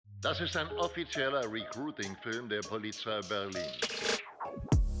Das ist ein offizieller Recruitingfilm der Polizei Berlin.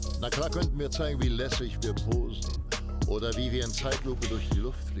 Na klar könnten wir zeigen, wie lässig wir posen oder wie wir in Zeitlupe durch die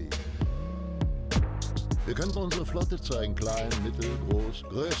Luft fliegen. Wir könnten unsere Flotte zeigen, klein, mittel, groß,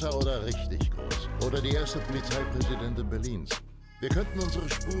 größer oder richtig groß. Oder die erste Polizeipräsidentin Berlins. Wir könnten unsere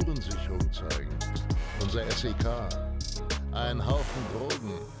Spurensicherung zeigen, unser SEK, einen Haufen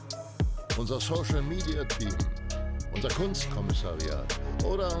Drogen, unser Social-Media-Team, unser Kunstkommissariat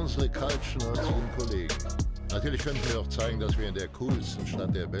oder unsere kaltschnäuzigen Kollegen. Natürlich könnten wir auch zeigen, dass wir in der coolsten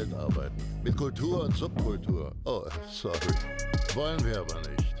Stadt der Welt arbeiten. Mit Kultur und Subkultur. Oh, sorry. Wollen wir aber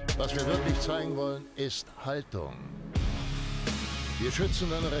nicht. Was wir wirklich zeigen wollen, ist Haltung. Wir schützen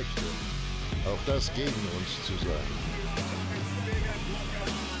deine Rechte. Auch das gegen uns zu sein.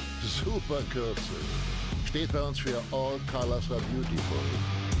 Super Kürzel. Steht bei uns für All Colors are Beautiful.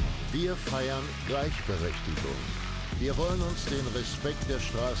 Wir feiern Gleichberechtigung. Wir wollen uns den Respekt der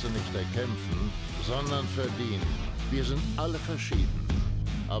Straße nicht erkämpfen, sondern verdienen. Wir sind alle verschieden.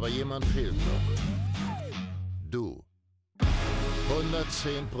 Aber jemand fehlt noch. Du.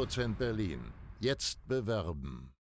 110% Berlin. Jetzt bewerben.